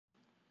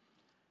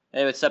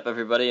Hey, what's up,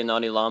 everybody?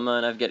 Naughty Llama,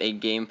 and I've got a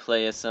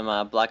gameplay of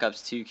some Black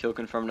Ops 2 kill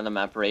confirmed on the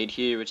map Raid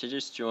here, which I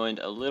just joined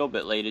a little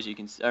bit late, as you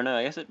can see. Or no,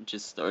 I guess it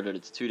just started.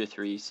 It's 2 to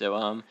 3. So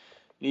I'm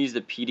gonna use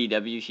the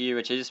PDW here,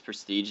 which I just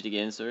prestiged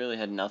again. So I really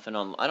had nothing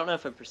on. I don't know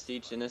if I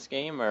prestiged in this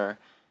game or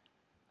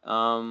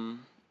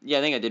yeah,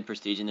 I think I did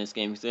prestige in this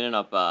game because I ended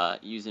up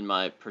using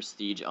my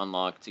prestige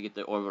unlock to get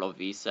the orbital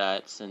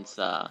VSAT since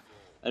I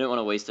didn't want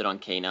to waste it on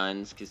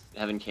K9s because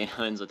having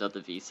K9s without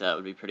the VSAT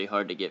would be pretty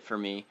hard to get for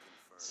me.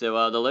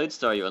 So the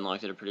Lodestar you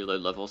unlocked at a pretty low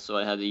level, so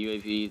I had the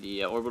UAV,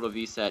 the orbital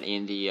VSAT,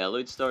 and the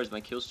Lodestar as my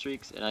kill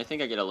streaks, and I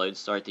think I get a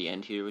Lodestar at the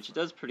end here, which it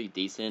does pretty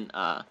decent.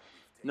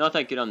 Not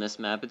that good on this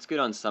map. It's good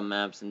on some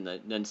maps, and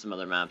then some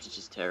other maps it's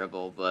just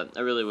terrible, but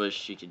I really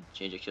wish you could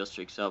change the kill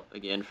streaks up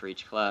again for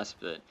each class,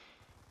 but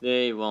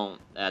they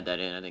won't add that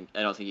in.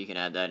 I don't think you can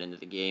add that into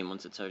the game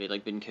once it's already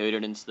like been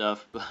coded and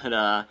stuff.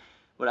 But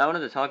what I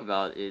wanted to talk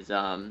about is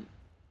I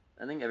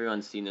think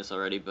everyone's seen this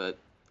already, but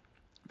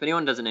if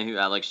anyone doesn't know who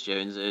Alex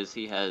Jones is,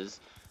 he has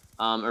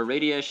a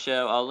radio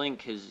show. I'll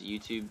link his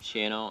YouTube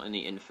channel in the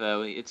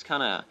info. It's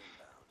kind of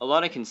a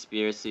lot of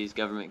conspiracies,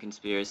 government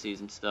conspiracies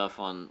and stuff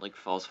on like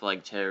false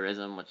flag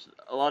terrorism, which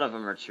a lot of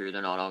them are true.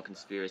 They're not all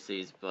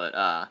conspiracies, but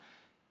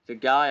the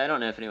guy, I don't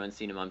know if anyone's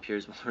seen him on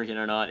Piers Morgan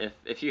or not.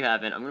 If you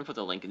haven't, I'm gonna put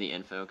the link in the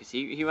info because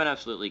he went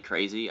absolutely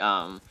crazy.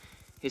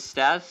 His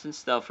stats and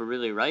stuff were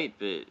really right,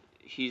 but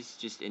he's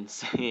just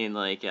insane.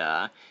 Like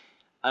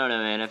I don't know,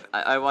 man. If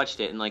I watched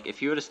it and like if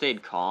he would have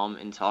stayed calm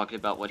and talked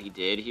about what he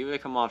did, he would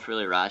have come off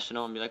really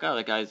rational and be like, oh,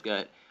 that guy's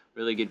got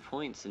really good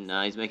points and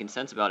he's making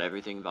sense about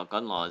everything about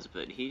gun laws.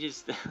 But he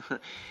just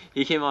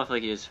he came off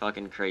like he was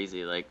fucking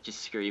crazy, like just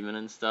screaming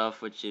and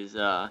stuff, which is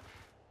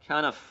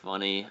kind of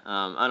funny.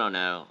 I don't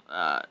know.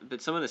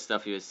 But some of the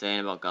stuff he was saying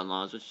about gun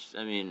laws, which,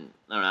 I mean,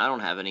 I don't know. I don't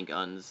have any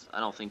guns.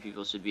 I don't think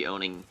people should be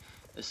owning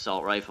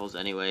assault rifles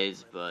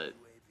anyways, but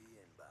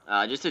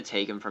just to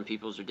take them from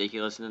people is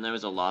ridiculous. And then there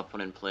was a law put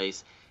in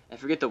place. I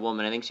forget the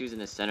woman. I think she was in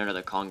the Senate or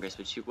the Congress,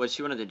 but what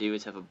she wanted to do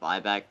is have a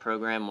buyback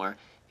program where if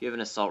you have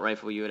an assault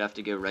rifle, you would have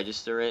to go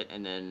register it,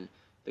 and then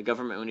the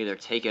government would either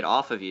take it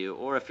off of you,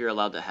 or if you're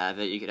allowed to have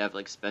it, you could have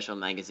like special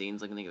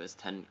magazines, like I think it was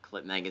 10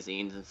 clip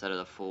magazines instead of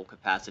the full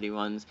capacity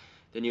ones.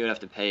 Then you would have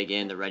to pay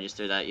again to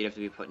register that. You'd have to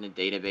be put in a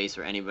database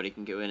where anybody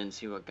can go in and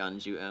see what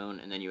guns you own,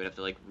 and then you would have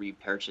to like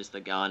repurchase the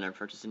gun or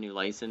purchase a new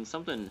license,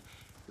 something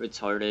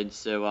retarded.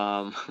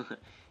 So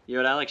you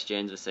know what Alex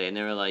Jones was saying?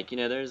 They were like,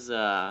 there's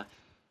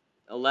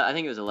I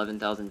think it was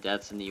 11,000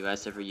 deaths in the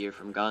U.S. every year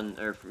from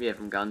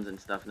from guns and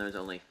stuff, and there was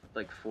only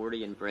like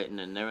 40 in Britain,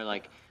 and they were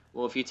like,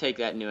 well, if you take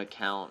that into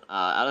account,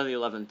 out of the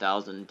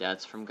 11,000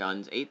 deaths from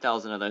guns,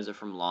 8,000 of those are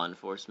from law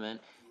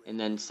enforcement, and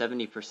then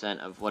 70%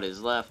 of what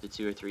is left, the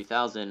 2 or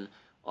 3,000,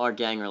 are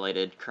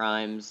gang-related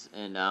crimes,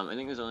 and I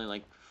think there's only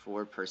like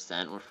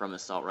 4% were from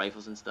assault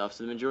rifles and stuff,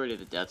 so the majority of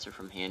the deaths are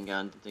from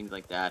handguns and things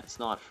like that. It's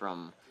not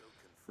from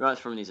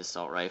these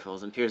assault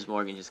rifles, and Piers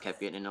Morgan just kept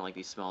getting into like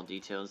these small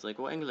details, like,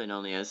 well, England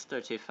only has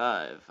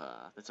 35.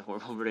 That's a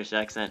horrible British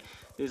accent.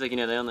 He was like,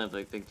 they only have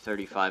like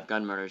 35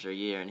 gun murders a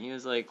year, and he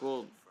was like,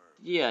 well,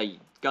 yeah,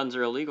 guns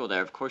are illegal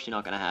there. Of course, you're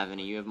not gonna have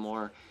any. You have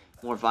more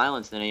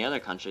violence than any other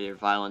country. Your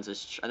violence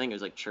is, I think it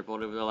was like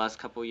tripled over the last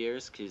couple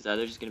years, because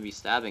there's just gonna be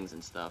stabbings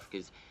and stuff.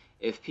 Because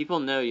if people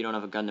know you don't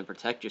have a gun to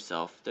protect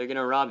yourself, they're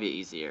gonna rob you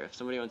easier. If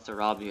somebody wants to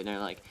rob you and they're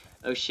like,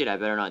 oh shit, I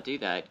better not do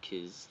that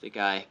because the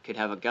guy could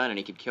have a gun and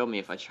he could kill me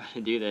if I try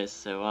to do this.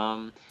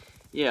 So,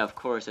 yeah, of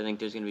course, I think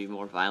there's going to be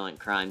more violent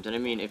crimes. And I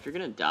mean, if you're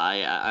going to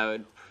die, I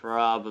would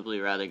probably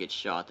rather get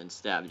shot than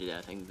stabbed to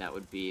death. I think that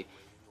would be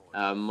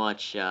a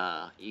much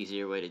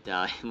easier way to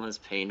die, less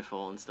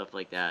painful and stuff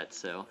like that.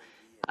 So,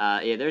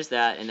 yeah, there's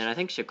that. And then I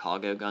think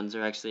Chicago guns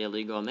are actually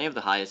illegal, and they have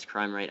the highest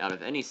crime rate out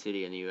of any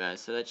city in the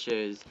U.S. So that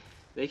shows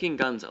making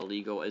guns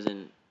illegal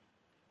isn't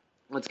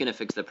what's going to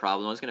fix the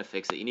problem. What's going to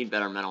fix it? You need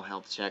better mental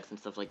health checks and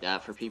stuff like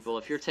that for people.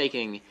 If you're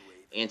taking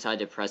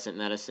antidepressant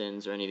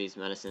medicines or any of these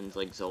medicines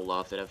like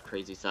Zoloft that have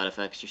crazy side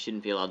effects, you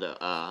shouldn't be allowed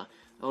to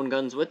own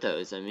guns with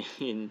those. I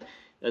mean,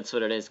 that's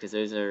what it is,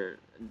 because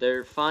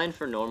they're fine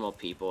for normal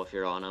people if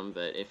you're on them,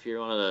 but if you're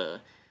one of the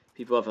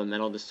people who have a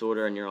mental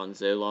disorder and you're on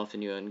Zoloft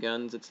and you own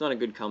guns, it's not a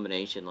good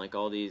combination. Like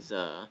all these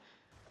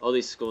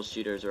school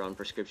shooters are on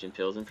prescription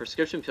pills, and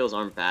prescription pills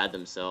aren't bad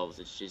themselves.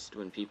 It's just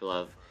when people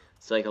have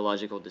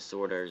psychological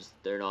disorders,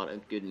 they're not a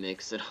good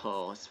mix at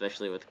all,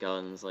 especially with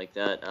guns like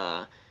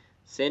that.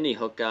 Sandy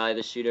Hook guy,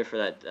 the shooter for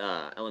that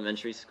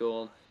elementary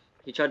school,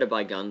 he tried to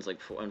buy guns like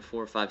on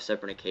 4 or 5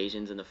 separate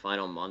occasions in the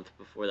final month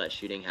before that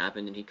shooting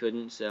happened, and he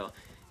couldn't. So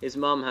his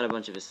mom had a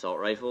bunch of assault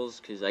rifles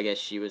because I guess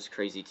she was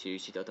crazy too.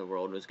 She thought the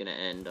world was going to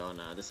end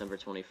on December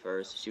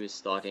 21st. She was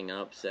stocking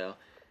up. So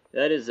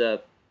that is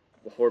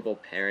horrible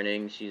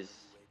parenting. She's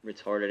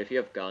retarded. If you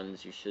have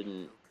guns, you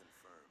shouldn't.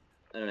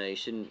 I don't know, you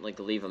shouldn't, like,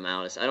 leave them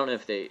out. I don't know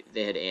if they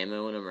had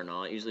ammo in them or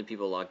not. Usually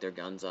people lock their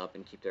guns up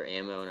and keep their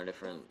ammo in a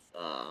different,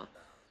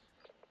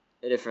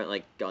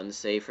 like, gun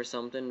safe or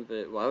something,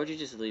 but why would you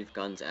just leave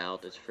guns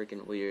out? That's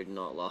freaking weird,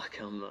 not lock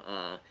them.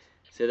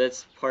 So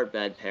that's part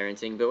bad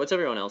parenting, but what's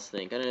everyone else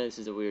think? I know this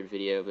is a weird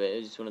video, but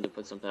I just wanted to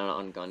put something out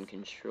on gun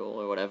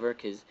control or whatever,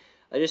 because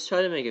I just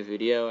tried to make a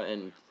video,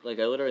 and, like,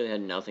 I literally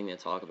had nothing to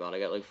talk about. I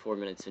got, like, 4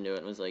 minutes into it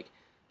and was like,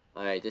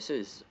 alright, this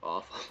is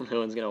awful. No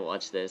one's gonna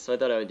watch this. So I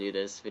thought I would do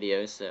this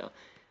video. So,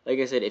 like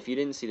I said, if you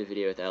didn't see the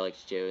video with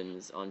Alex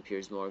Jones on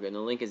Piers Morgan, the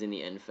link is in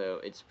the info.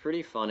 It's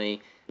pretty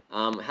funny.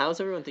 How's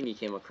everyone think he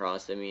came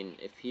across? I mean,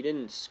 if he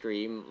didn't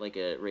scream like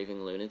a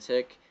raving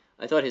lunatic,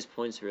 I thought his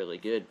points were really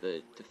good,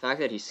 but the fact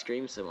that he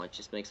screams so much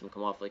just makes him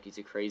come off like he's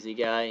a crazy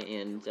guy,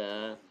 and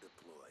gonna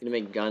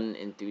make gun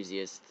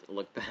enthusiasts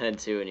look bad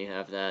too, and you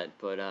have that.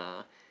 But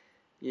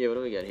yeah, what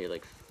do we got here?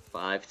 Like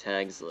 5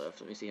 tags left.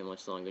 Let me see how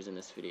much longer is in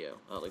this video.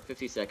 Oh, like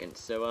 50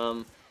 seconds.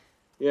 So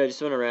yeah, I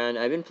just went around.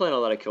 I've been playing a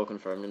lot of kill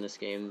confirmed in this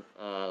game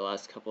the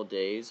last couple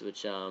days,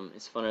 which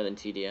is funner than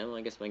TDM. I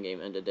guess my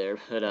game ended there,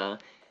 but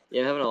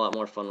yeah, I'm having a lot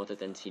more fun with it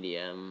than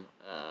TDM.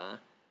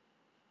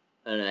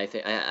 I don't know. I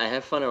think I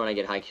have fun when I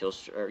get high kill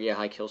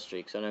high kill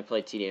streaks. When I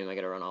play TDM, I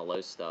gotta run all low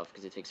stuff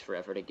because it takes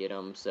forever to get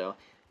them. So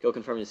kill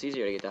confirmed is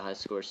easier to get the high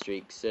score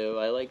streak. So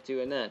I like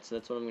doing that. So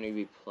that's what I'm gonna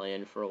be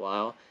playing for a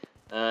while.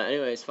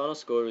 Anyways, final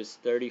score was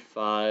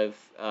 35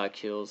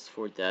 kills,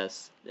 4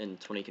 deaths, and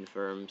 20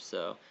 confirmed.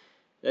 So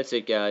that's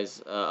it,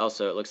 guys.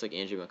 Also, it looks like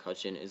Andrew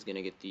McCutcheon is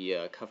gonna get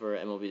the cover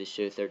MLB The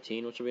Show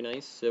 13, which will be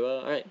nice. So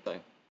all right, bye.